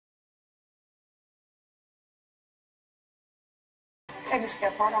Okay, Miss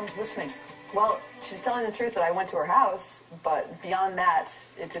Gephardt, I'm listening. Well, she's telling the truth that I went to her house, but beyond that,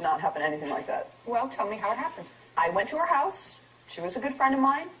 it did not happen anything like that. Well, tell me how it happened. I went to her house. She was a good friend of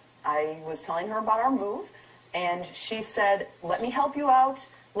mine. I was telling her about our move, and she said, let me help you out.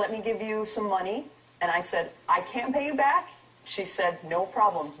 Let me give you some money. And I said, I can't pay you back. She said, no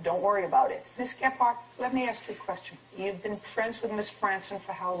problem. Don't worry about it. Miss Gephardt, let me ask you a question. You've been friends with Miss Franson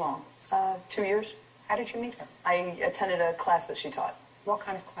for how long? 2 years. How did you meet her? I attended a class that she taught. What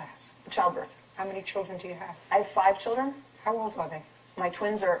kind of class? Childbirth. How many children do you have? I have 5 children. How old are they? My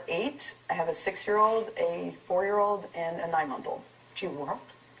twins are 8. I have a 6-year-old, a 4-year-old, and a 9-month-old. Do you work?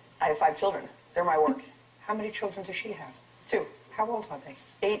 I have 5 children. They're my work. How many children does she have? 2. How old are they?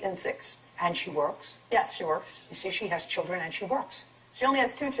 8 and 6. And she works? Yes, she works. You see, she has children and she works. She only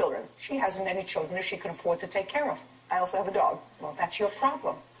has 2 children. She has as many children as she can afford to take care of. I also have a dog. Well, that's your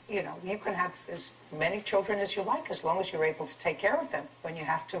problem. You know, you can have as many children as you like as long as you're able to take care of them. When you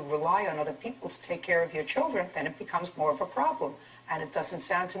have to rely on other people to take care of your children, then it becomes more of a problem. And it doesn't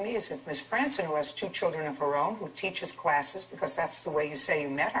sound to me as if Miss Franson, who has 2 children of her own, who teaches classes, because that's the way you say you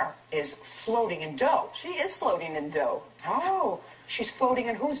met her, is floating in dough. She is floating in dough. Oh, she's floating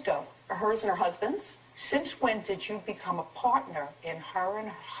in whose dough? Hers and her husband's. Since when did you become a partner in her and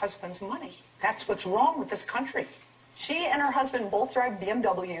her husband's money? That's what's wrong with this country. She and her husband both drive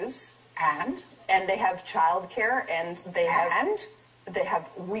BMWs. And they have childcare, and they have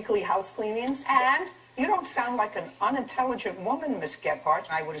weekly house cleanings. And you don't sound like an unintelligent woman, Miss Gephardt.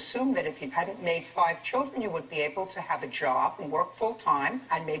 I would assume that if you hadn't made 5 children, you would be able to have a job and work full-time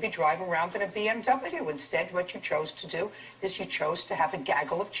and maybe drive around in a BMW. Instead, what you chose to do is you chose to have a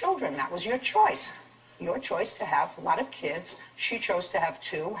gaggle of children. That was your choice. Your choice to have a lot of kids. She chose to have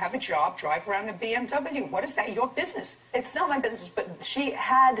 2, have a job, drive around in a BMW. What is that? Your business. It's not my business, but she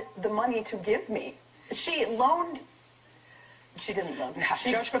had the money to give me. She loaned. She didn't loan. Now,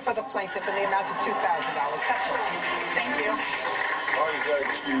 judgment for the plaintiff in the amount of $2,000. That's all. Thank you. Parties are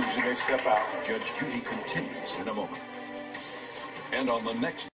excused. You may step out. Judge Judy continues in a moment. And on the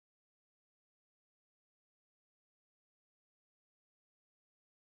next